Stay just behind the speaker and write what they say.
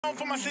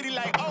For my city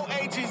like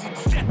Deji.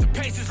 Set the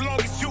pace as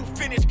long as you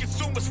finish.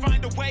 Consumers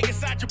find a way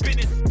inside your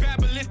business.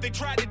 Babble if they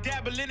try to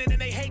dabble in it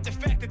and they hate the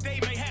fact that they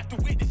may have to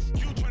witness.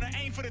 You try to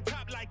aim for the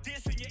top like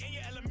this and you're in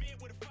your element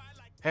with a fire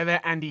like... Hey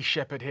there, Andy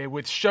Shepherd here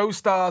with Show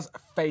Stars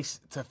Face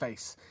to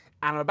Face.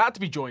 And I'm about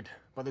to be joined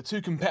by the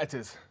two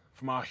competitors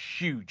from our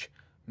huge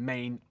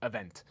main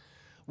event.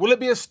 Will it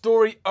be a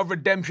story of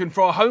redemption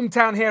for our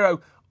hometown hero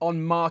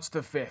on March the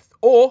 5th?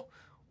 Or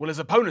will his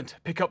opponent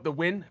pick up the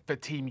win for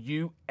Team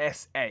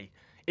USA?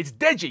 It's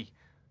Deji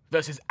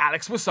versus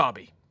Alex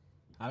Wassabi.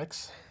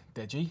 Alex,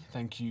 Deji,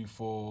 thank you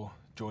for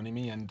joining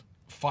me. And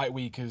Fight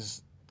Week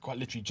has quite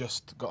literally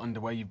just got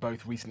underway. You've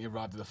both recently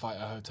arrived at the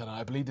Fighter Hotel, and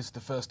I believe this is the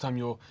first time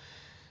you're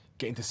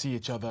getting to see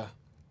each other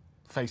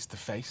face to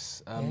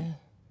face.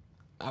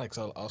 Alex,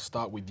 I'll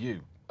start with you.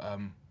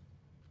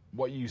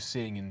 What are you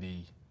seeing in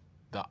the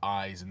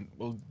eyes and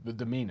the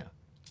demeanor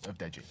of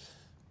Deji?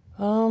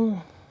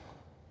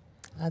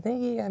 I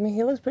think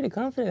he looks pretty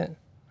confident.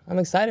 I'm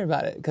excited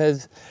about it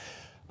because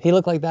he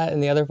looked like that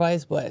in the other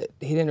fights, but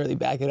he didn't really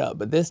back it up.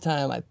 But this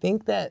time, I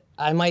think that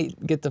I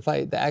might get to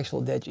fight the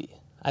actual Deji.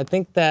 I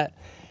think that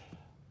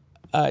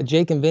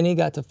Jake and Vinny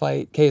got to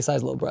fight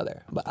KSI's little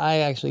brother, but I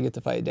actually get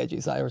to fight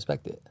Deji, so I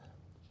respect it.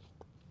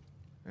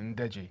 And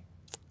Deji,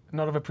 a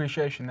nod of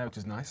appreciation there, which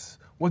is nice.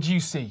 What do you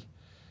see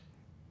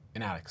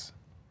in Alex?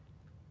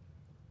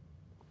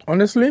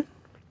 Honestly,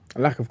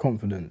 a lack of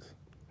confidence.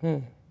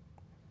 And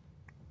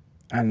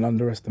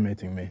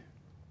underestimating me.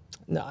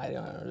 No, I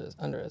don't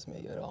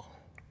underestimate you at all.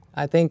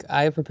 I think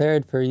I have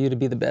prepared for you to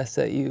be the best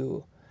that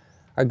you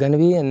are going to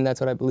be, and that's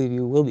what I believe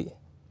you will be.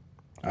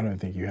 I don't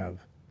think you have.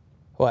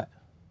 What?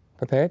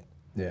 Prepared?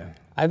 Yeah.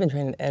 I've been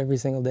training every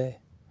single day.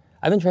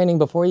 I've been training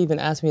before you even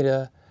asked me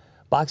to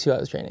box you. I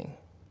was training.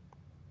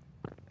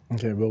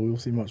 Okay, well, we'll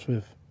see March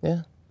 5th.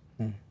 Yeah.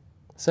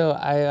 So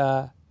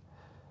I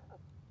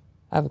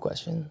have a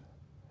question.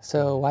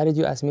 So why did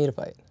you ask me to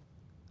fight?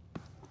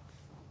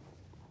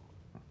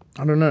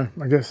 I don't know,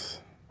 I guess.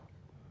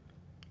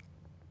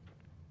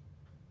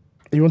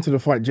 You wanted to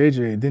fight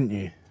JJ, didn't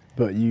you?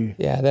 But you...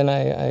 Yeah, then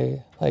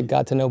I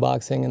got to know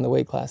boxing and the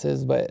weight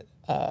classes, but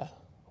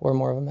we're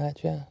more of a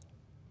match, yeah.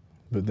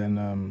 But then,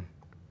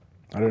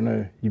 I don't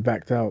know, you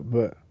backed out,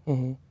 but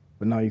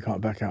now you can't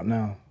back out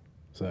now.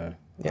 So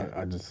yeah.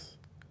 I just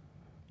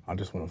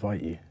want to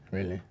fight you,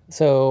 really.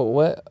 So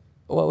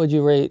what would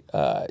you rate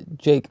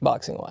Jake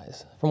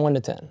boxing-wise, from 1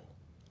 to 10?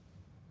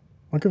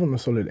 I'll give him a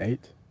solid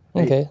 8.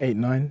 Okay. 8,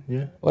 9,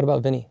 yeah. What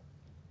about Vinny?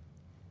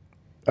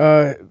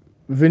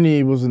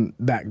 Vinny wasn't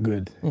that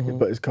good,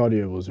 but his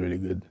cardio was really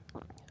good.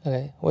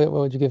 Okay. What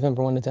would you give him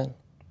from 1 to 10?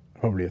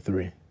 Probably a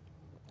 3.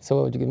 So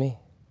what would you give me?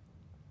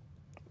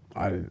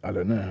 I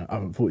don't know. I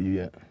haven't fought you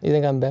yet. You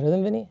think I'm better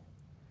than Vinny?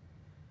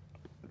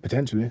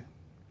 Potentially.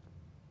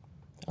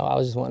 Oh, I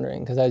was just wondering,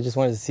 because I just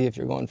wanted to see if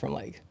you're going from,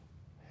 like,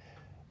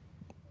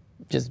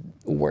 just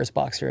worst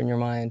boxer in your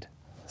mind.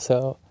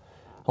 So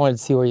I wanted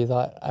to see where you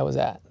thought I was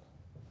at.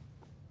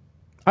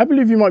 I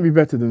believe you might be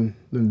better than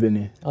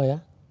Vinny. Oh, yeah?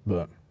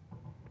 But...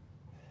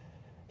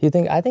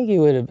 I think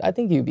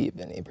you beat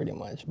Vinny pretty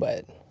much,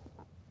 but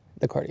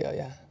the cardio,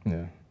 yeah.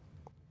 Yeah.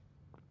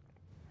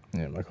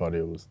 Yeah, my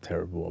cardio was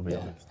terrible, I'll be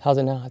honest. How's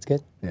it now? It's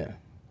good? Yeah.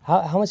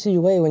 How much did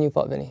you weigh when you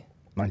fought Vinny?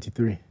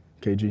 93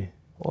 kg.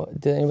 Well,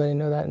 did anybody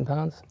know that in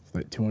pounds? It's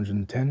like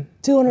 210.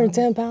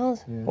 210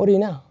 pounds? Yeah. What are you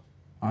now?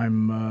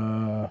 I'm,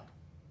 I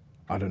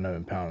don't know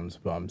in pounds,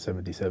 but I'm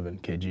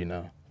 77 kg now.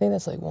 I think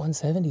that's like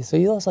 170, so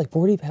you lost like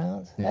 40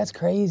 pounds? Yeah. That's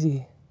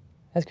crazy.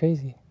 That's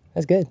crazy.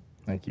 That's good.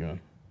 Thank you,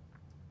 man.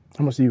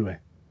 How much do you weigh?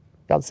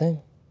 About the same.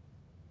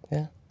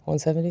 Yeah,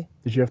 170.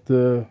 Did you have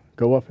to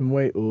go up in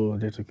weight, or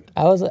did you...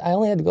 I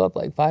only had to go up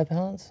like 5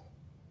 pounds.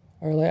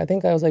 Or like, I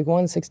think I was like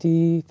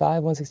 165,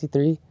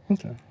 163.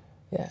 Okay.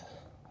 Yeah,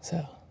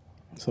 so.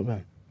 That's not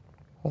bad.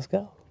 Let's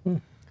go.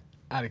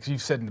 Alex,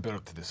 you've said in the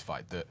build-up to this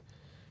fight that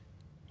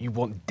you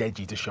want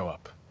Deji to show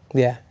up.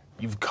 Yeah.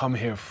 You've come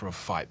here for a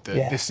fight. That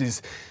yeah. This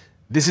is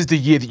the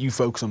year that you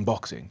focus on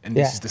boxing, and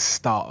this is the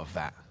start of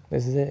that.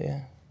 This is it,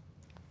 yeah.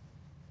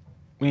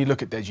 When you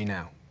look at Deji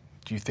now,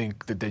 do you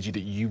think the Deji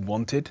that you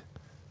wanted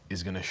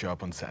is going to show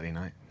up on Saturday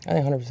night? I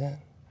think 100%.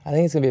 I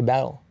think it's going to be a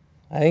battle.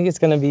 I think it's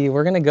going to be,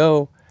 we're going to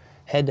go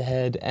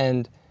head-to-head,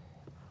 and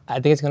I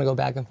think it's going to go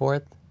back and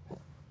forth.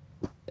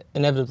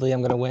 Inevitably,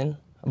 I'm going to win,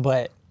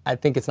 but I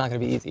think it's not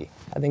going to be easy.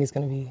 I think it's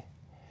going to be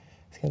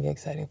an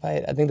exciting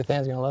fight. I think the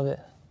fans are going to love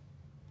it.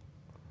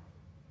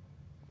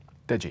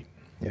 Deji.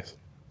 Yes.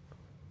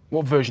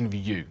 What version of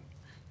you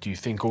do you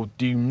think, or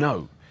do you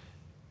know,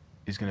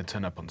 is going to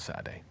turn up on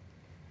Saturday?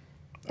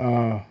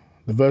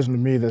 The version of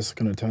me that's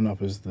going to turn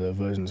up is the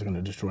version that's going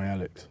to destroy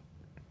Alex.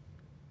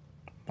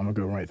 I'm going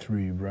to go right through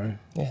you, bro.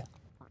 Yeah.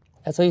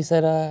 That's what you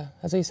said,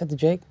 that's what you said to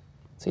Jake?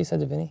 That's what you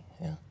said to Vinny?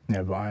 Yeah.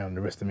 Yeah, but I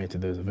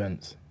underestimated those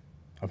events.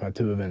 I've had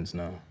 2 events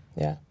now.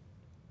 Yeah.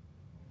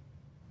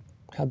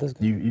 How'd those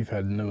go? You've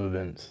had no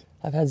events.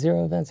 I've had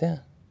 0 events, yeah.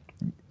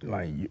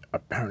 Like,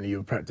 apparently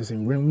you're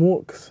practicing ring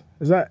walks.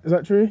 Is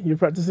that true? You're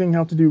practicing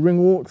how to do ring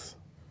walks?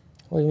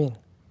 What do you mean?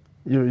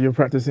 You're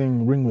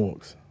practicing ring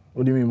walks.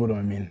 What do you mean, what do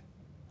I mean?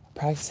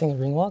 Practicing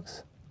ring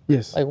walks?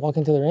 Yes. Like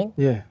walking to the ring?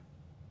 Yeah.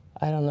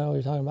 I don't know what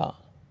you're talking about.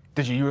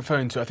 Deji, you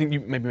referring to, I think you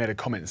maybe made a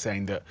comment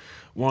saying that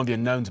one of the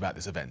unknowns about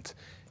this event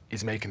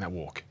is making that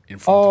walk in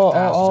front of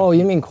thousands of You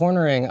people. mean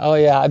cornering? Oh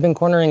yeah, I've been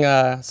cornering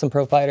some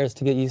pro fighters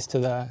to get used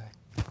to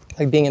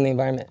being in the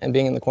environment and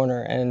being in the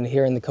corner and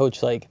hearing the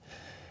coach like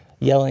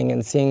yelling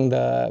and seeing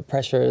the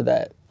pressure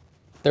that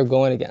they're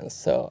going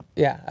against. So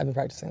yeah, I've been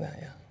practicing that.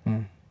 Yeah.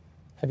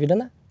 Have you done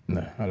that?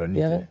 No, I don't need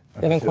You to.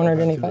 haven't cornered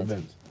any I've fights?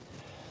 been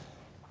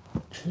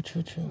to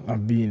events. True.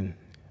 I've been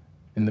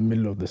in the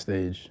middle of the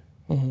stage.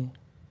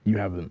 You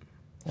haven't.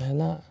 I have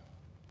not.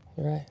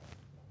 You're right.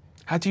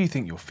 How do you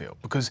think you'll feel?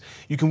 Because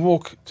you can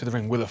walk to the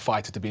ring with a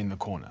fighter to be in the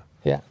corner,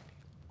 Yeah.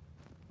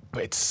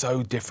 but it's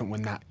so different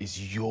when that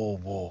is your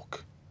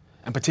walk.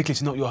 And particularly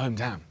it's not your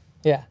hometown.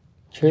 Yeah.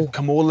 True. You've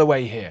come all the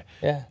way here.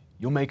 Yeah.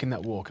 You're making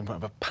that walk in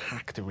front of a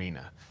packed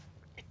arena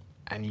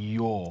and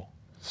you're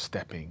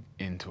stepping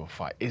into a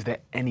fight. Is there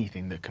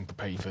anything that can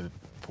prepare you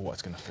for what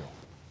it's going to feel?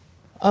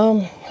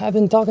 I've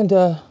been talking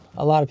to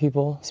a lot of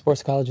people,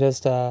 sports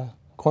psychologists,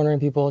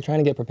 cornering people, trying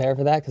to get prepared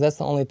for that because that's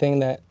the only thing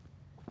that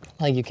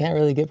like you can't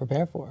really get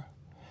prepared for.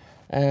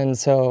 And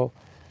so,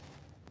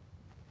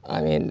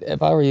 I mean,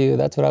 if I were you,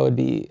 that's what I would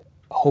be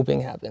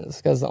hoping happens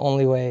because that's the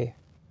only way,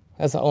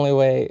 it's not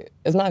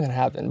going to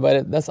happen,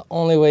 but that's the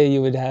only way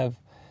you would have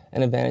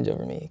an advantage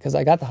over me because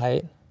I got the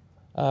height,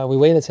 we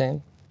weigh the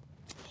same,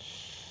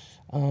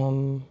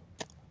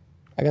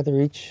 I got the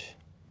reach,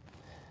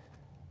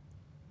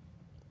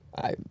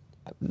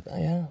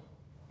 yeah.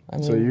 I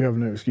mean, So you have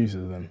no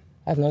excuses then?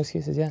 I have no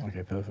excuses, yeah.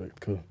 Okay,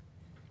 perfect, cool.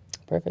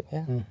 Perfect,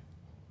 yeah.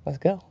 Let's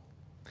go.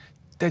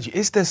 Deji,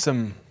 is there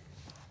some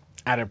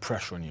added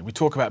pressure on you? We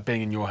talk about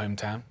being in your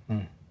hometown.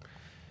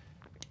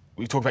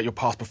 We talk about your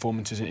past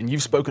performances, and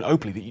you've spoken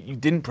openly that you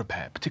didn't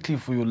prepare,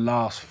 particularly for your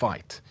last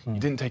fight. You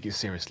didn't take it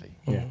seriously.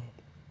 Yeah.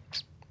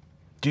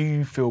 Do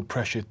you feel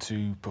pressure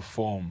to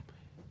perform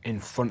in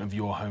front of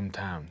your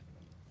hometown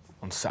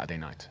on Saturday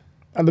night?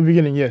 At the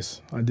beginning,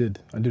 yes, I did.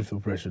 I did feel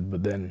pressured,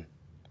 but then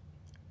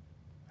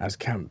as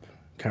camp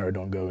carried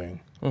on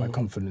going, my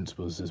confidence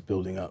was just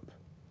building up.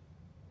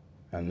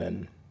 And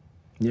then,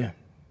 yeah,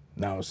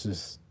 now it's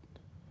just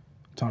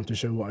time to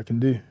show what I can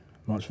do,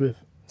 March 5th.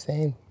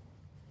 Same.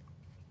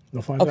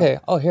 You'll find Okay,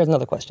 out. here's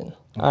another question.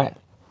 All right.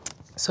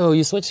 So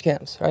you switched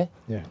camps, right?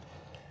 Yeah.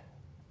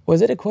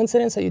 Was it a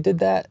coincidence that you did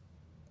that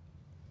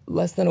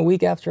less than a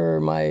week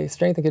after my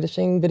strength and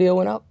conditioning video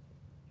went up?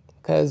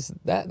 Because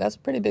that's a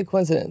pretty big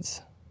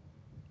coincidence.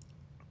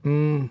 I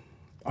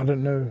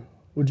don't know.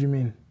 What do you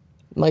mean?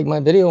 Like my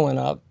video went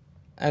up,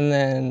 and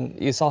then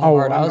you saw how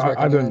hard I was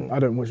working. I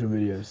don't watch your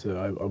videos, so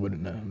I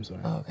wouldn't know. I'm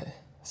sorry. Oh, okay.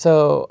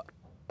 So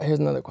here's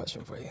another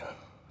question for you.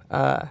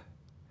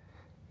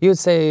 You would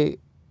say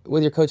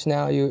with your coach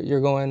now,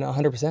 you're going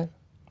 100%?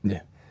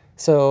 Yeah.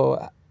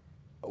 So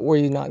were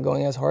you not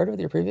going as hard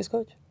with your previous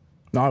coach?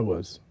 No, I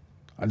was.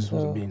 I just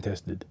wasn't being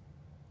tested.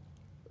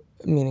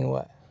 Meaning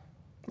what?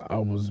 I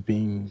was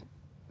being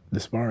the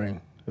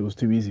sparring. It was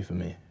too easy for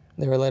me.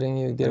 They were letting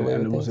you get away with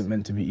And it things? wasn't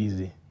meant to be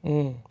easy.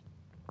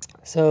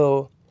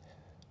 So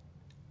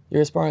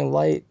you're sparring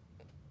light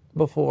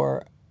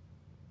before,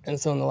 and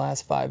so in the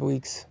last 5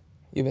 weeks,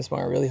 you've been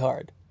sparring really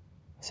hard.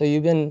 So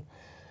you've been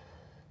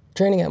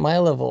training at my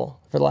level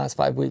for the last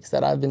 5 weeks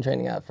that I've been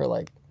training at for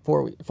like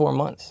 4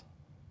 months.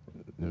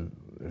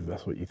 If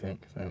that's what you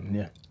think, then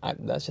yeah.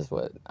 That's just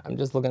what, I'm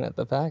just looking at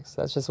the facts.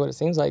 That's just what it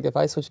seems like. If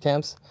I switch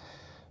camps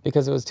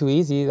because it was too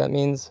easy, that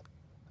means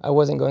I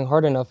wasn't going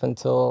hard enough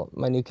until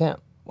my new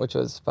camp, which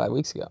was 5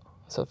 weeks ago.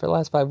 So for the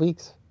last 5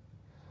 weeks,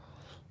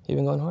 you've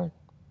been going hard.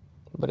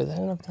 But is that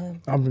enough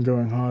time? I've been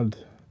going hard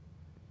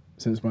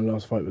since my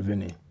last fight with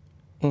Vinny.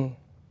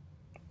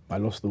 I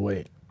lost the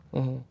weight.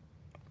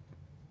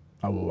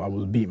 I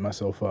was beating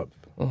myself up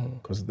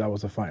because that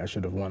was a fight I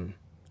should have won.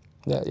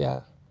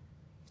 Yeah.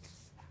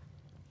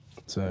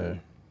 So,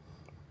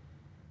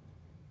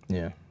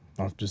 yeah,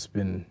 I've just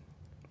been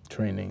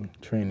training.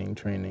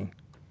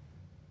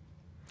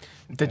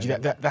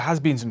 Deji, there has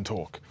been some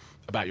talk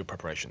about your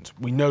preparations.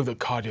 We know that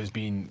cardio has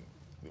been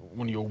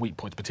one of your weak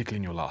points, particularly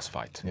in your last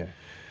fight. Yeah.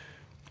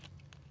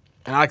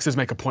 And Alex does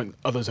make a point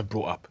others have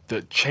brought up,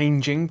 that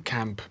changing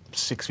camp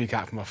 6 weeks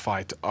out from a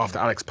fight after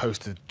Alex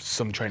posted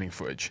some training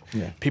footage,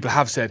 people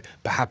have said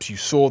perhaps you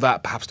saw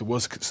that, perhaps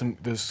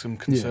there's some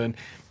concern.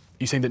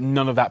 You're saying that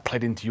none of that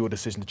played into your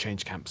decision to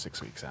change camp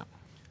 6 weeks out?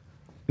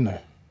 No.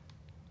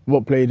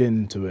 What played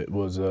into it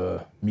was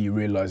me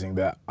realizing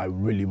that I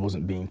really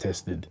wasn't being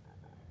tested.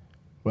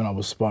 When I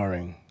was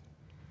sparring,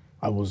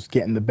 I was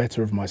getting the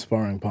better of my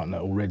sparring partner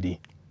already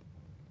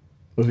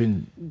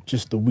within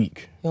just a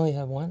week. You only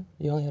had one?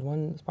 You only had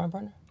one sparring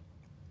partner?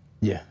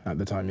 Yeah, at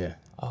the time, yeah.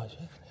 Oh, shit.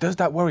 Does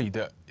that worry you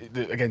that,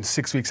 again,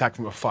 6 weeks out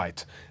from a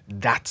fight,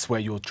 that's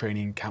where your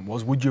training camp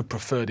was? Would you have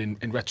preferred, in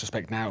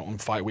retrospect now, on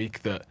fight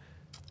week, that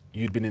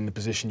you'd been in the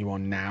position you are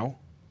now,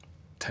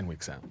 10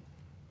 weeks out?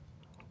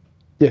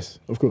 Yes,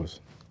 of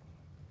course.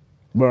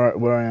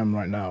 Where I am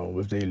right now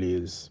with Daly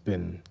has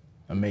been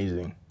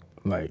amazing.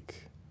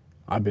 Like,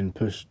 I've been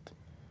pushed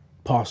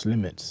past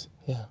limits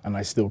Yeah. and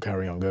I still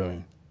carry on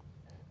going.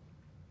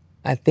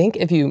 I think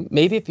if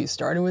you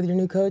started with your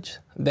new coach,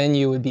 then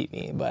you would beat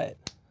me, but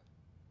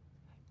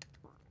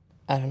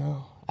I don't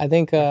know. I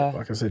think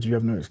Like I said, you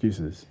have no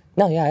excuses.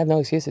 no, yeah, I have no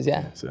excuses.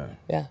 Yeah, So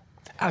yeah,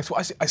 Alex,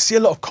 well, I see a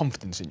lot of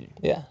confidence in you.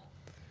 yeah.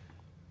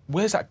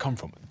 Where's that come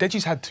from?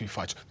 Deji's had 2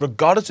 fights.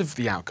 Regardless of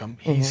the outcome,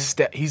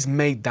 he's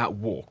made that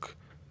walk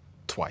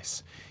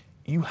twice.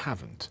 You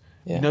haven't.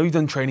 Yeah. You know you've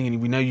done training, and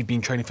we know you've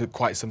been training for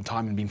quite some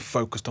time and been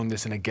focused on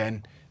this. And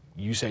again,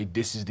 you say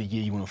this is the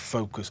year you want to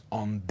focus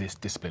on this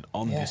discipline,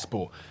 on this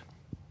sport.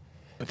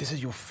 But this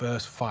is your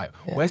first fight.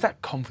 Where's that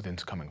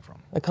confidence coming from?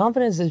 The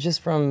confidence is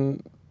just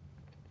from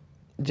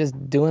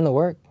just doing the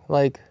work.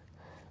 Like,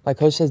 my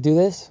coach says, do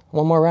this,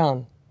 1 more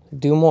round,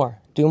 do more,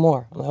 do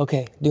more. I'm like,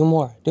 okay, do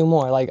more, do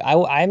more. Like,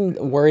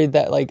 I'm worried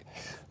that, like,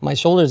 my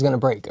shoulder's gonna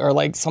break or,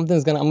 like, I'm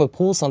gonna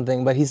pull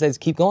something, but he says,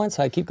 keep going,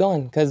 so I keep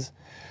going. Because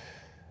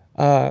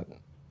I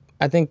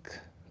think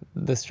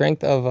the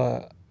strength of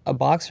a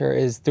boxer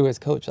is through his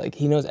coach. Like,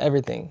 he knows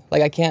everything.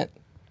 Like, I can't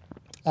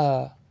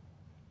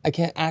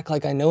act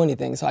like I know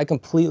anything, so I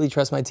completely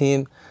trust my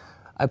team.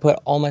 I put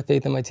all my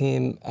faith in my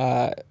team.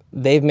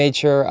 They've made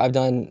sure I've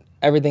done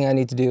everything I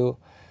need to do,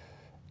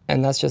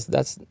 and that's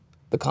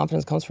the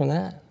confidence comes from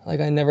that. Like,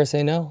 I never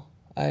say no.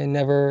 I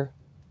never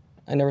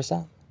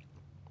stop.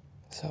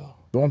 So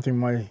the one thing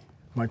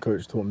my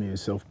coach taught me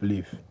is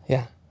self-belief.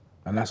 yeah,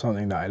 And that's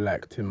something that I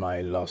lacked in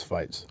my last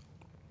fights.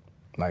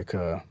 Like,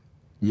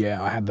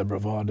 yeah, I had the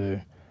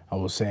bravado. I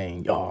was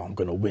saying, oh, I'm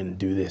gonna win,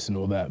 do this and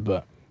all that,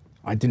 but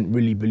I didn't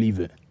really believe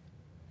it.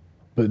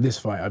 But this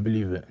fight, I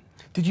believe it.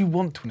 Did you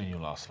want to win in your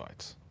last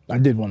fights? I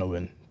did want to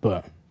win,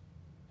 but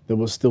there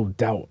was still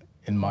doubt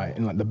in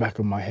like the back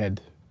of my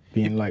head,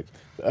 being like,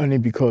 only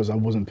because I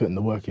wasn't putting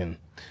the work in.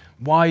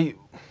 Why?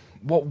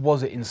 What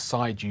was it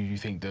inside you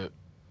think that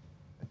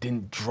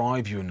didn't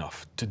drive you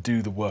enough to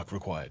do the work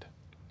required?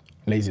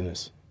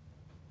 Laziness,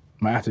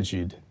 my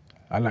attitude.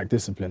 I lack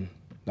discipline.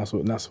 That's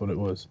what it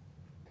was.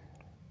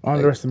 I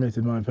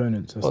underestimated my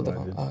opponents. That's what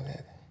I did.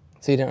 Okay.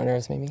 So you didn't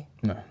underestimate me?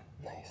 No.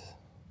 Nice.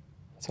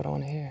 That's what I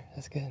want to hear.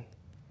 That's good.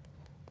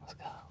 Let's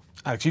go.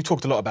 Alex, you've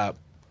talked a lot about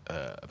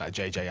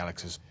JJ,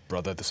 Alex's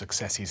brother, the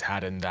success he's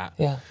had, and that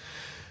Yeah.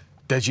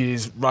 Deji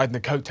is riding the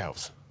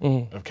coattails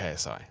of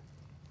KSI.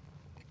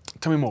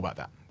 Tell me more about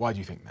that. Why do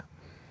you think that?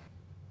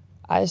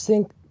 I just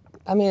think,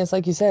 I mean, it's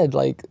like you said,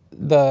 like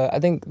I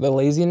think the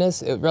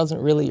laziness, it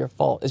wasn't really your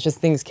fault. It's just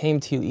things came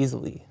to you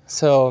easily.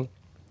 So,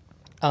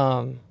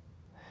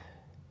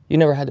 you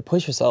never had to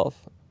push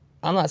yourself.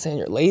 I'm not saying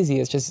you're lazy.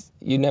 It's just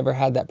you never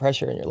had that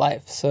pressure in your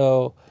life.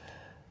 So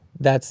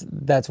that's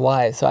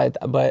why.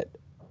 But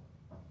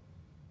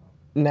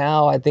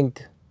now I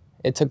think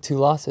it took 2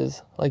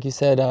 losses. Like you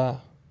said,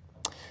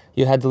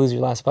 you had to lose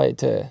your last fight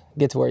to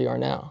get to where you are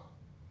now.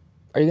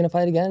 Are you gonna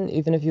fight again,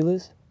 even if you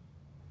lose?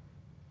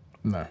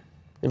 No.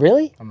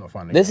 Really? I'm not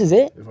fighting. This is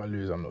it? If I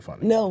lose, I'm not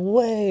fighting. No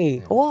way.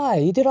 Yeah. Why?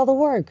 You did all the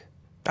work.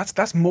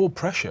 That's more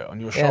pressure on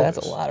your shoulders. Yeah,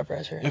 that's a lot of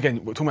pressure.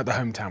 Again, we're talking about the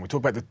hometown. We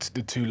talk about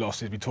the 2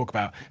 losses. We talk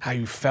about how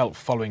you felt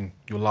following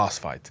your last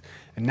fight.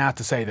 And now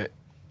to say that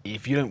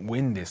if you don't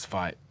win this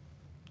fight,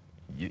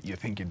 you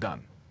think you're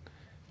done.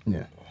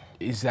 Yeah.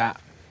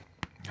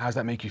 How does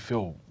that make you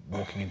feel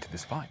walking into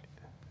this fight?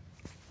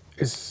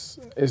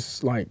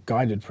 It's like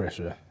guided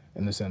pressure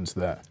in the sense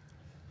that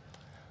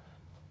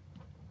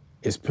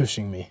it's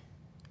pushing me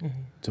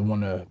to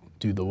want to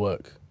do the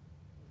work.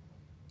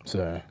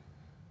 So,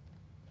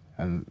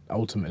 and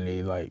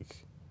ultimately,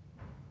 like,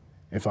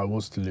 if I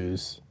was to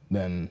lose,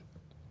 then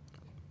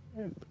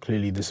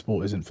clearly this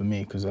sport isn't for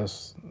me,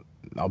 because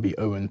I'll be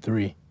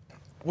 0-3.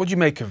 What do you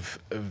make of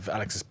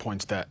Alex's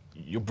points that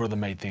your brother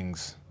made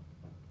things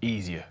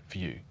easier for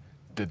you?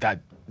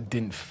 That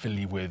didn't fill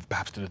you with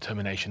perhaps the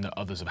determination that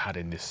others have had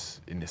in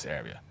this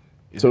area?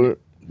 So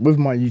with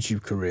my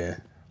YouTube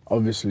career,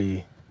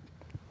 obviously,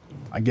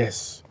 I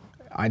guess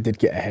I did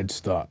get a head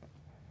start.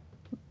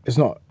 It's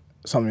not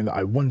something that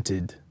I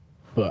wanted,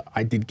 but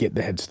I did get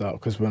the head start,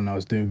 because when I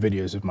was doing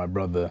videos with my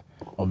brother,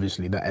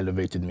 obviously that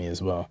elevated me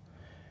as well.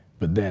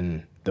 But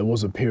then there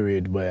was a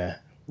period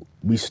where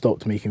we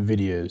stopped making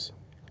videos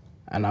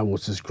and I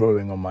was just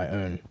growing on my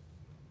own.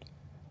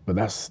 But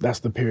that's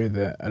the period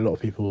that a lot of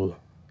people,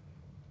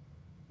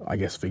 I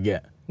guess,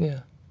 forget.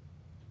 Yeah.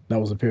 That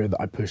was a period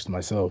that I pushed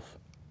myself.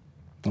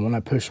 And when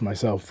I push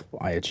myself,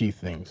 I achieve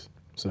things.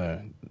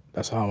 So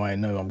that's how I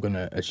know I'm going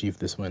to achieve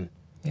this win.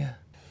 Yeah.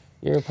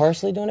 You're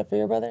partially doing it for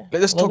your brother?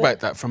 Let's talk about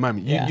that for a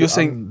moment. Yeah. You're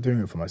saying I'm doing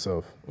it for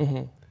myself.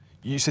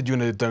 You said you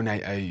want to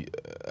donate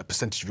a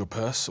percentage of your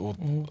purse, or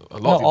a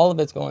lot No, of your... all of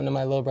it's going to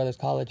my little brother's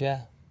college,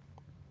 yeah.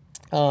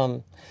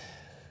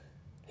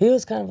 He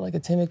was kind of like a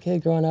timid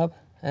kid growing up,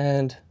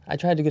 and I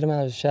tried to get him out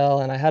of his shell,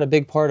 and I had a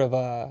big part of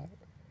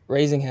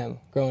raising him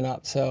growing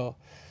up. So,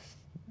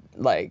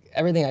 like,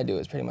 everything I do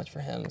is pretty much for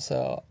him.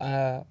 So,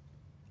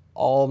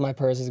 all of my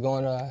purse is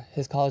going to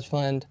his college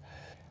fund.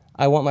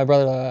 I want my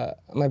brother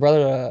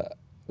to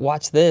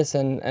watch this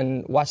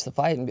and watch the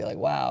fight and be like,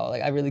 wow,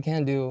 like, I really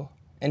can do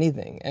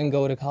anything and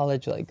go to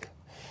college, like,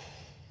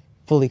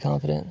 fully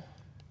confident.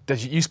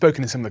 Deji, you've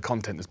spoken in some of the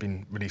content that's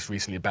been released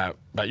recently about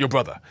your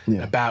brother,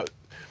 about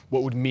what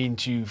it would mean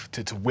to you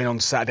to win on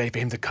Saturday, for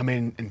him to come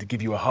in and to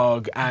give you a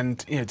hug, and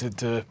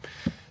to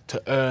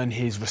earn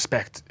his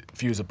respect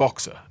for you as a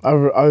boxer.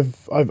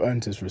 I've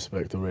earned his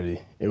respect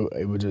already.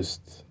 I would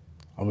just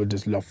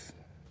love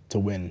to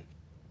win,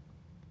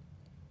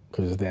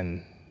 because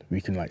then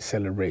we can like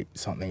celebrate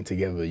something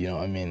together. You know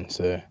what I mean?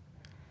 So.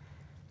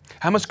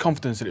 How much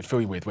confidence did it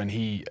fill you with when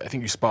I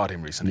think you sparred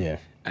him recently,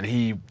 and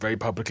he very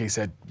publicly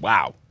said,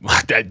 "Wow,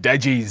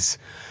 Deji's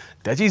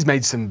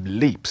made some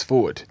leaps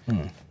forward."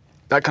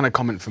 That kind of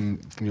comment from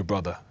your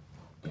brother,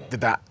 did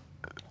that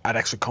add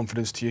extra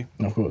confidence to you?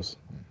 Of course.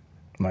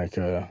 Like,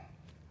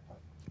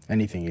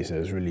 anything he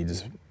says really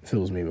just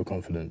fills me with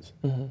confidence.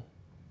 And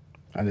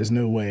there's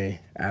no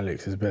way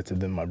Alex is better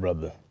than my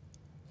brother,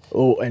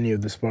 or any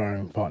of the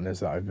sparring partners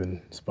that I've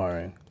been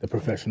sparring, the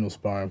professional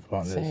sparring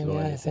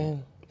partners.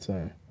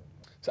 Same.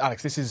 So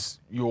Alex, this is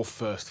your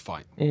first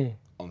fight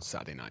on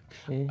Saturday night.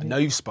 I know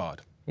you've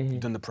sparred, you've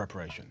done the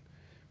preparation,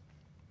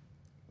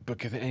 but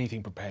can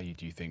anything prepare you,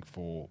 do you think,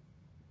 for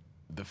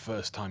the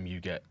first time you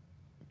get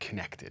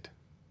connected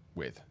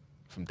with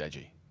from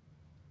Deji?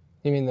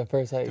 You mean the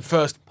first like the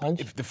first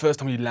punch? If the first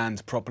time you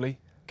land properly,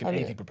 can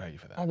anything prepare you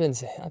for that? I've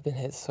been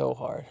hit so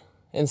hard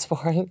in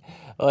sparring.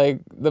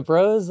 Like the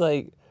pros,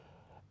 like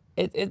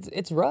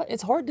it's rough.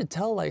 It's hard to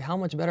tell like how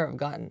much better I've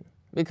gotten,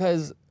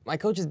 because my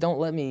coaches don't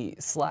let me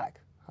slack.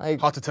 Like,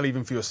 hard to tell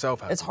even for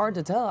yourself. It's hard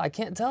to tell. I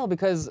can't tell,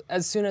 because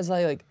as soon as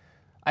I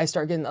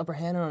start getting the upper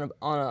hand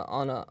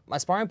on my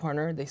sparring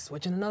partner, they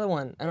switch in another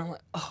one, and I'm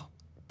like, oh,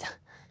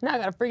 now I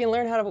gotta freaking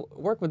learn how to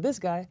work with this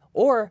guy.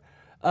 Or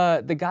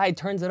the guy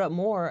turns it up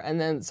more,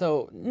 and then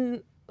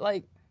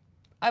like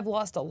I've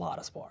lost a lot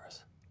of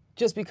spars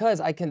just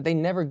because they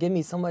never give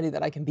me somebody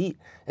that I can beat.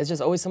 It's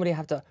just always somebody I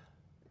have to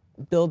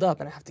build up,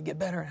 and I have to get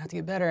better,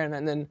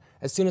 and then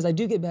as soon as I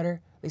do get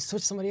better, they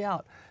switch somebody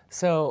out.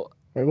 So.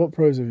 Wait, what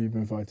pros have you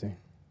been fighting?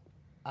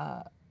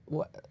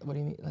 What do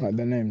you mean? Like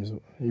their names?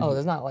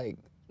 There's not like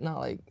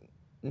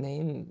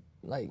name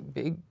like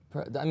big.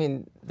 I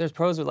mean, there's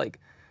pros with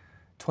like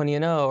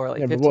 20-0 or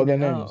like 15-0. But what are their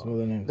names? What are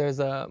their names? There's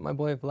my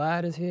boy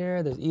Vlad is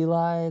here. There's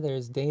Eli.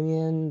 There's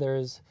Damien.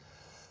 There's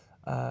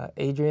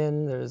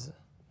Adrian. There's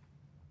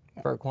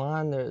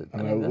Berkwan.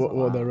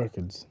 What are their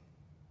records?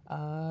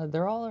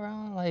 They're all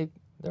around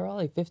they're all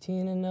like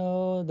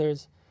 15-0.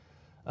 There's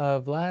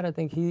Vlad, I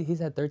think he's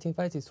had 13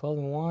 fights. He's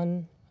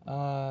 12-1.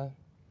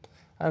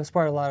 I've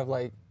sparred a lot of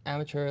like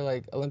amateur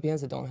like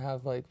Olympians that don't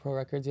have like pro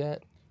records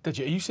yet.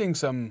 Deji, are you seeing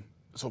some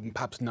sort of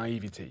perhaps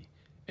naivety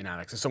in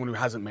Alex as someone who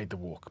hasn't made the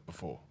walk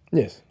before?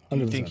 Yes, 100%. Do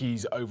you think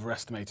he's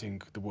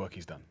overestimating the work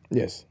he's done?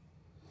 Yes.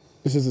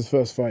 This is his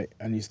first fight,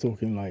 and he's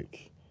talking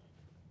like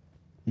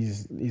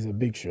he's a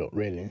big shot,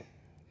 really.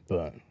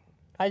 But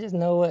I just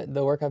know what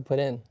the work I've put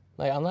in.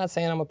 Like, I'm not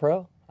saying I'm a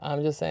pro.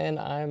 I'm just saying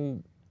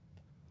I'm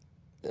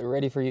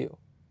ready for you.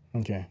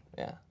 Okay.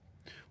 Yeah.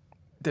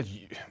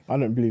 I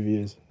don't believe he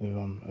is, if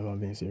I'm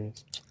being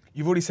serious.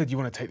 You've already said you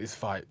want to take this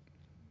fight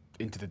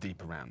into the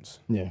deeper rounds.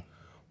 Yeah.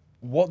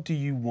 What do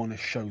you want to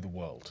show the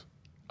world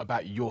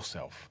about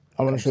yourself?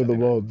 I want to show the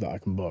world that I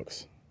can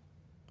box.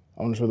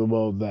 I want to show the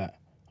world that,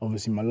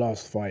 obviously, my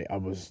last fight, I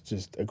was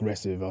just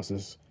aggressive. I was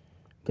just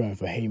going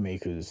for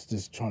haymakers,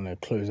 just trying to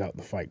close out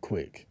the fight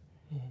quick.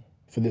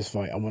 For this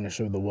fight, I want to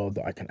show the world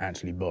that I can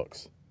actually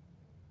box,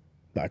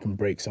 that I can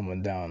break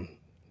someone down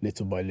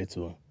little by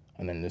little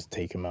and then just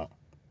take him out.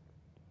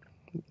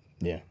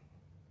 Yeah.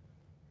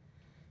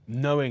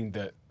 Knowing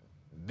that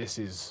this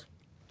is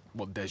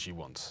what Deji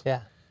wants.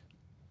 Yeah.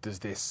 Does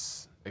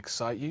this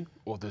excite you,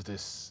 or does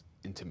this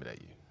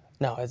intimidate you?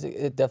 No,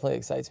 it definitely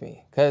excites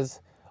me, because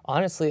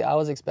honestly, I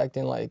was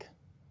expecting like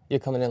you're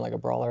coming in like a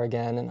brawler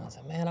again, and I was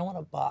like, man, I want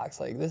to box.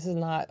 Like, this is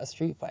not a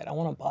street fight. I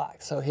want to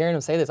box. So hearing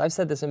him say this, I've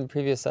said this in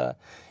previous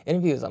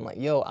interviews. I'm like,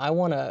 yo, I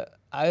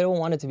don't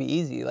want it to be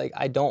easy. Like,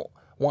 I don't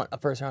want a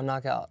first round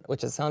knockout,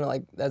 which it sounded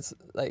like that's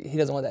like he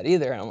doesn't want that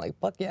either. And I'm like,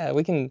 fuck yeah,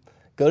 we can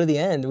go to the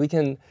end. We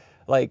can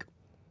like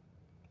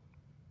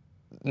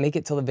make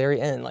it till the very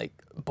end. Like,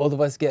 both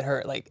of us get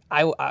hurt. Like,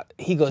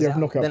 he goes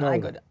down, then I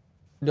go down.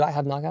 Do I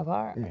have knockout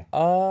power?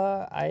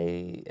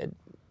 Yeah.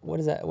 What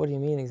is that? What do you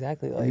mean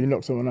exactly? Like, have you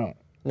knocked someone out?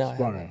 No, I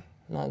haven't.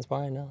 Not in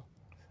sparring, no.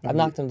 I've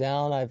knocked them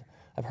down.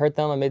 I've hurt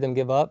them. I made them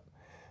give up.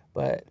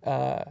 But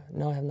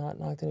no, I have not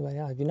knocked anybody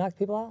out. Have you knocked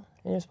people out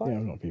in your sparring? Yeah,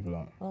 I've knocked people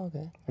out. Oh,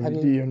 okay.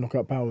 Do you have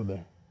knockout power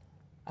there?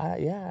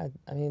 Yeah,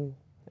 I mean,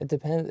 it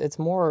depends. It's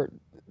more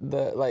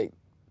the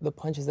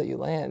punches that you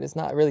land. It's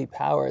not really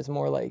power. It's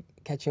more like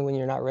catching when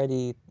you're not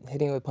ready,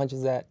 hitting with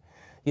punches that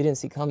you didn't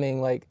see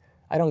coming. Like,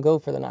 I don't go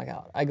for the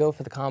knockout. I go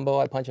for the combo.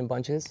 I punch in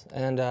bunches,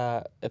 and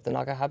if the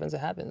knockout happens, it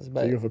happens.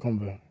 But so you go for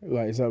combo.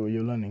 Like, is that what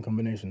you're learning?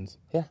 Combinations?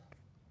 Yeah.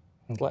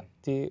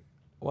 Okay.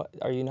 What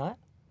are you not?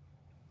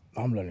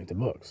 I'm learning to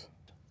box.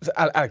 So,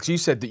 Alex, you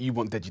said that you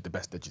want Deji the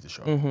best Deji to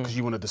show, because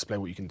you want to display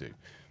what you can do.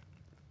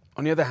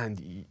 On the other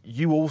hand,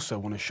 you also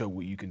want to show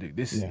what you can do.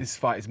 This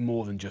fight is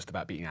more than just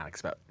about beating Alex.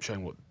 It's about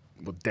showing what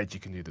Deji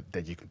can do, that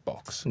Deji can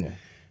box. Yeah.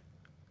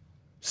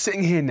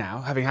 Sitting here now,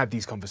 having had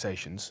these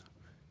conversations,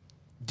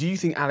 Do you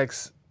think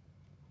Alex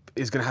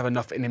is going to have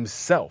enough in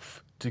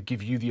himself to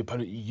give you the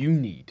opponent you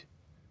need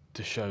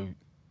to show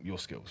your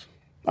skills?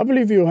 I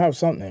believe he'll have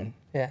something,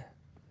 Yeah.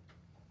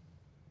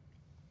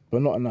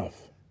 but not enough.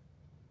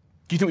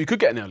 Do you think we could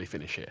get an early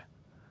finish here?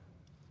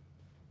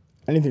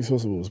 Anything's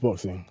possible with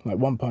boxing. Like,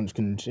 one punch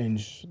can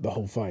change the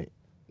whole fight.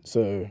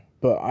 So,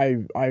 but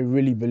I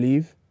really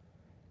believe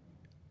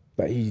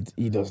that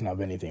he doesn't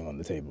have anything on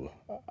the table.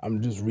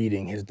 I'm just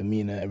reading his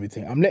demeanor,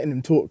 everything. I'm letting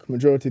him talk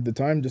majority of the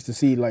time just to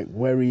see like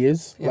where he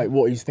is, like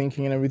what he's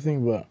thinking and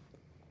everything. But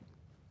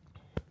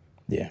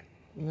yeah,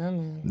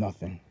 Man.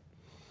 nothing.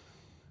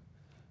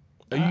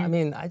 I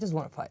mean, I just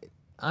want to fight.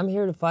 I'm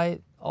here to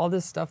fight. All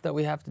this stuff that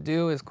we have to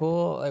do is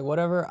cool, like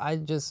whatever. I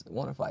just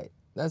want to fight.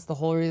 That's the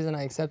whole reason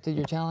I accepted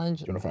your challenge.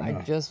 Do you want to fight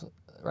now? Just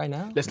right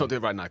now. Let's not do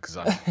it right now, because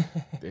I'm,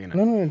 you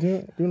know. No, do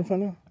you want to fight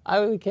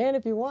now? We can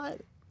if you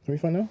want. Can we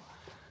fight now?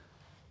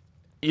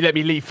 You let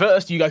me leave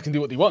first. You guys can do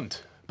what you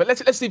want. But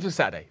let's leave for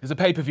Saturday. There's a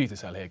pay-per-view to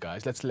sell here,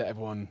 guys. Let's let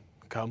everyone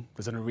come.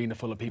 There's an arena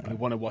full of people who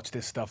want to watch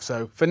this stuff.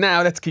 So for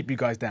now, let's keep you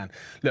guys down.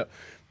 Look,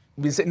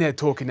 we've been sitting here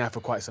talking now for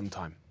quite some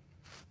time.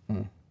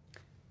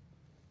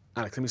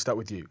 Alex, let me start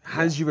with you.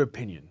 Has your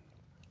opinion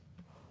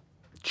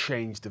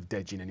changed of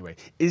Deji in any way?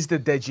 Is the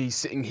Deji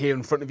sitting here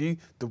in front of you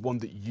the one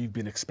that you've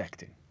been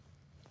expecting?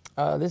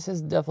 This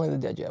is definitely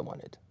the Deji I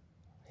wanted.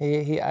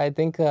 I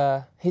think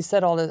he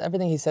said all this,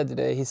 everything he said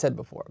today, he said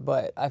before.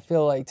 But I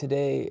feel like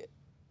today,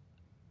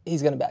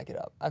 he's gonna back it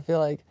up. I feel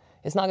like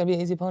it's not gonna be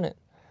an easy opponent.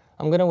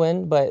 I'm gonna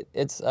win, but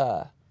it's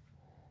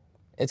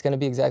gonna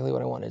be exactly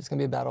what I wanted. It's gonna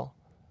be a battle.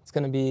 It's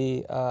gonna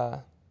be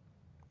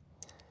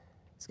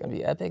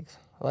epic.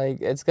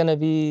 Like, it's gonna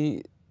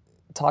be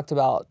talked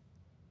about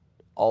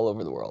all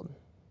over the world.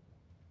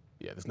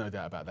 Yeah, there's no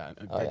doubt about that.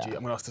 And Oh, Deji, yeah. I'm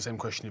going to ask the same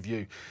question of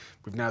you.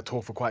 We've now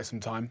talked for quite some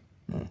time.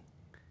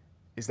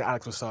 Is the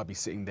Alex Wassabi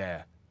sitting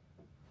there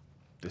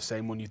the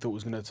same one you thought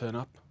was going to turn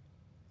up?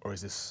 Or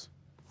is this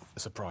a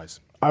surprise?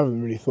 I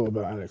haven't really thought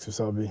about Alex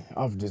Wassabi.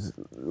 I've just,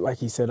 like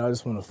he said, I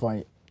just want to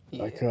fight.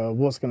 Yeah. Like,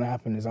 what's going to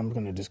happen is I'm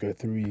going to just go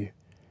through you.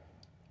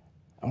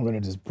 I'm going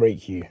to just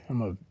break you. I'm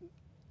going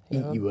to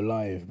eat you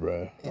alive,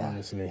 bro. Yeah.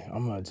 Honestly,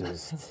 I'm going to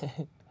just...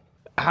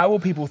 How will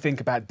people think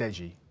about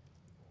Deji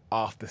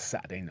after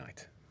Saturday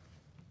night?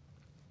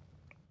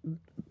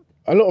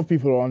 A lot of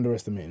people are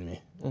underestimating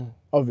me,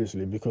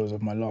 obviously, because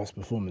of my last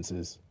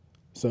performances.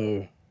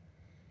 So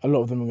a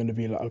lot of them are going to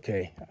be like,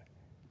 okay,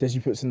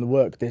 Deji puts in the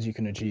work, Deji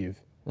can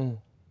achieve. And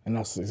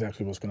that's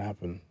exactly what's going to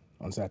happen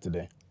on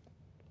Saturday.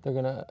 They're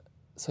gonna.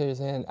 So you're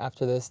saying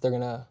after this, they're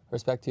gonna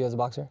respect you as a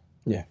boxer,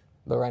 Yeah.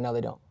 but right now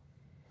they don't.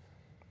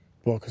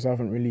 Well, because I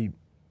haven't really...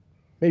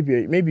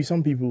 Maybe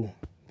some people,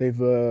 they've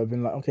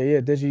been like, okay,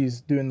 yeah,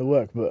 Deji's doing the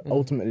work, but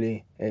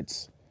ultimately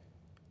it's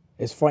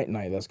fight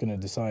night that's going to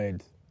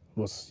decide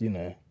what's, you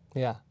know,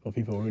 Yeah. what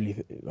people are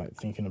really like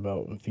thinking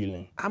about and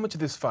feeling. How much of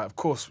this fight, of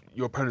course,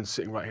 your opponent's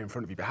sitting right here in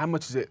front of you, but how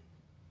much is it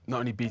not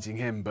only beating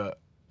him, but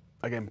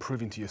again,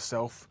 proving to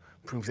yourself,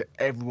 proving to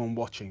everyone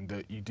watching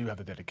that you do have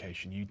the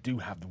dedication, you do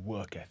have the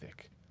work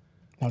ethic?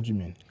 How do you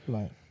mean?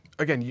 Like...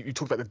 Again, you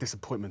talked about the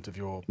disappointment of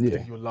your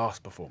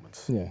last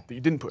performance, Yeah. that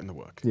you didn't put in the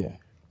work. Yeah.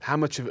 How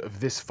much of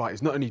this fight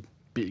is not only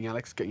beating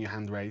Alex, getting your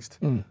hand raised,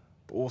 but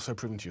also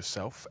proving to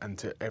yourself and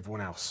to everyone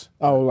else?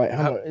 Oh, like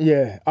how much?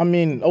 Yeah. I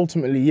mean,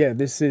 ultimately, yeah,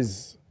 this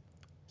is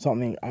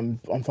something I'm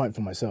fighting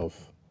for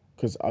myself,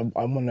 because I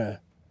want to.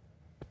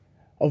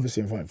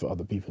 Obviously, I'm fighting for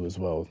other people as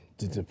well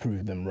to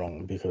prove them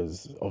wrong,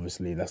 because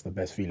obviously that's the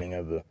best feeling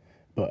ever.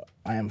 But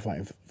I am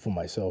fighting for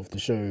myself to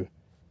show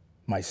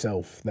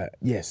myself that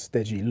yes,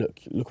 Deji,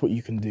 look what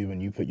you can do when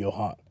you put your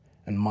heart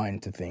and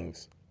mind to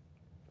things.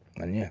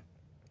 And yeah,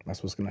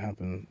 that's what's gonna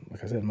happen.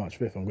 Like I said, March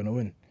 5th, I'm gonna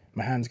win.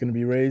 My hand's gonna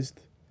be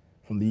raised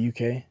from the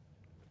UK.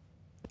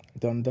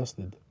 Done,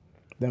 dusted.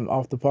 Then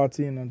after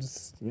party, and I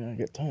just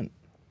get turned.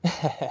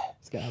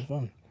 Let's get have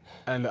fun.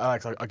 And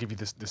Alex, I'll give you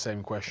the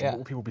same question. Yeah. What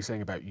will people be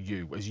saying about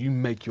you as you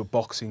make your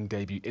boxing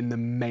debut in the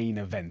main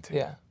event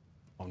Yeah.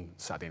 on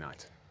Saturday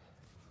night?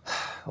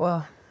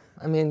 Well,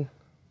 I mean,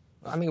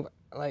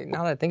 like,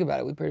 now that I think about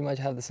it, we pretty much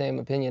have the same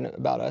opinion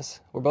about us.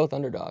 We're both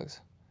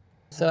underdogs.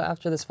 So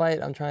after this fight,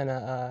 I'm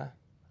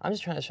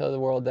just trying to show the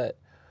world that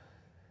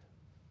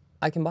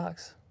I can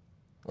box.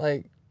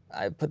 Like,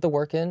 I put the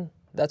work in.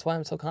 That's why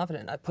I'm so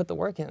confident. I put the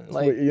work in.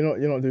 Like, Wait,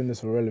 you're not doing this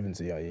for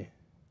relevancy, are you?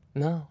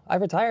 no, I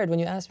retired when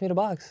you asked me to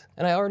box,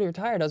 and I already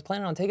retired. I was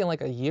planning on taking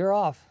like a year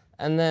off,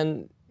 and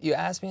then you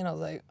asked me, and I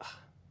was like,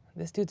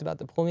 this dude's about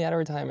to pull me out of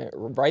retirement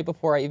right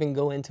before I even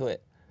go into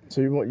it. So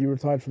you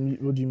retired from?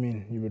 What do you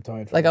mean you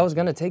retired from? Like, I was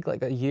gonna take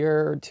like a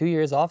year or 2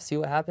 years off, see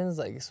what happens,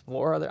 like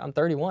explore other. I'm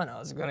 31. I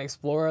was gonna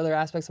explore other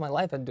aspects of my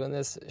life. I've been doing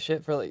this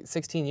shit for like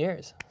 16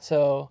 years.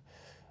 So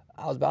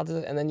I was about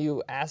to, and then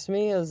you asked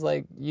me. I was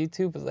like,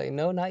 YouTube was like,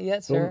 no, not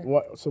yet, sir.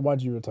 So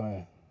why'd you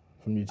retire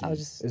from YouTube? I was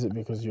just- Is it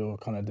because you're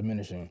kind of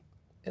diminishing?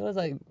 It was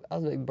like I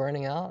was like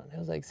burning out. It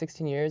was like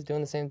 16 years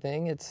doing the same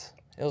thing. It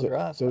was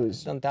rough. So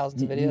I've done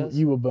thousands of videos.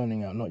 You were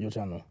burning out, not your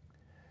channel.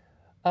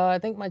 I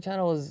think my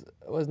channel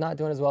was not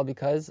doing as well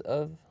because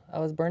of I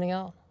was burning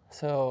out.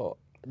 So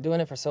doing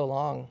it for so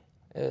long,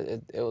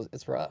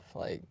 It's rough.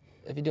 Like,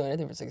 if you do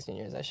anything for 16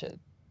 years, that shit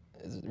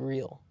is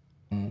real.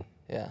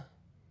 Yeah.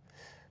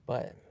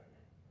 But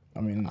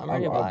I mean, I'm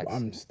ready to box.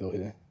 I'm still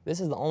here. This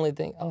is the only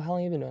thing. Oh, how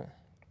long you been doing it?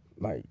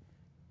 Like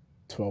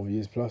 12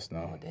 years plus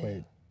now. Oh, damn.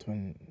 Wait,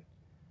 20.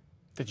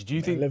 Do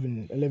you think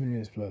 11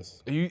 years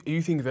plus? Are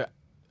you think that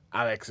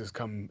Alex has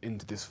come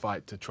into this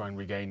fight to try and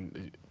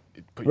regain?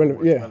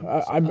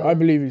 Yeah, I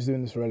believe he's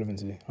doing this for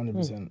relevancy,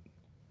 100%.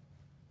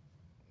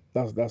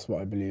 That's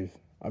what I believe.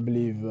 I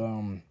believe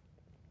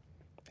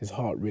his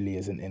heart really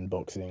isn't in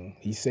boxing.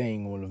 He's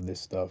saying all of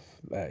this stuff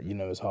that, you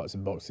know, his heart's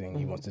in boxing.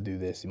 He wants to do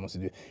this. He wants to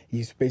do.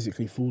 He's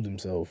basically fooled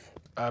himself.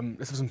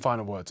 Let's have some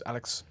final words,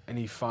 Alex.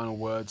 Any final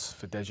words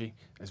for Deji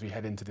as we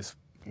head into this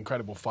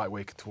incredible fight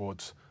week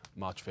towards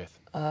March 5th?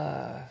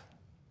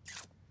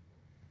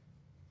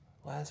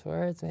 Last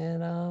words,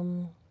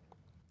 man.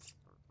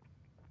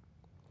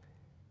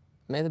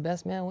 May the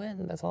best man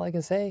win. That's all I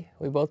can say.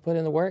 We both put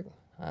in the work.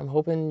 I'm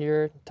hoping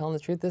you're telling the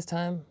truth this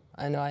time.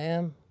 I know I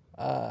am.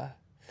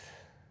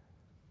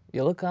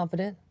 You look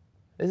confident.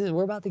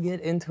 We're about to get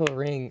into a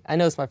ring. I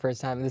know it's my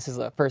first time. This is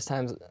a first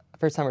timer's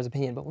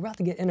opinion, but we're about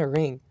to get in a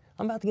ring.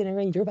 I'm about to get in a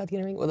ring. You're about to get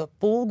in a ring with a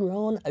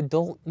full-grown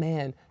adult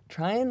man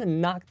trying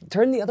to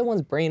turn the other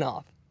one's brain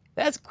off.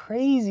 That's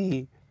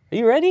crazy. Are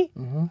you ready?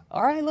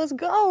 All right, let's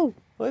go.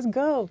 Let's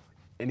go.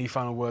 Any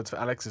final words for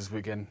Alex as we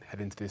again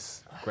head into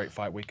this great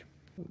fight week?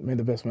 May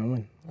the best man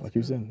win, like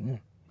you said. Yeah.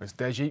 It's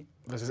Deji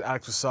versus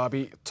Alex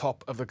Wassabi,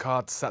 top of the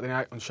card Saturday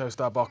night on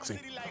Showstar Boxing.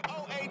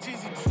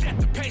 Set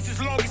the pace as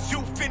long as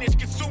you finish.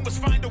 Consumers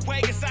find a way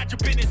inside your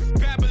business.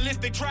 Babble if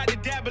they try to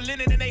dabble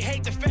in it and they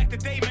hate the fact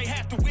that they may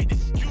have to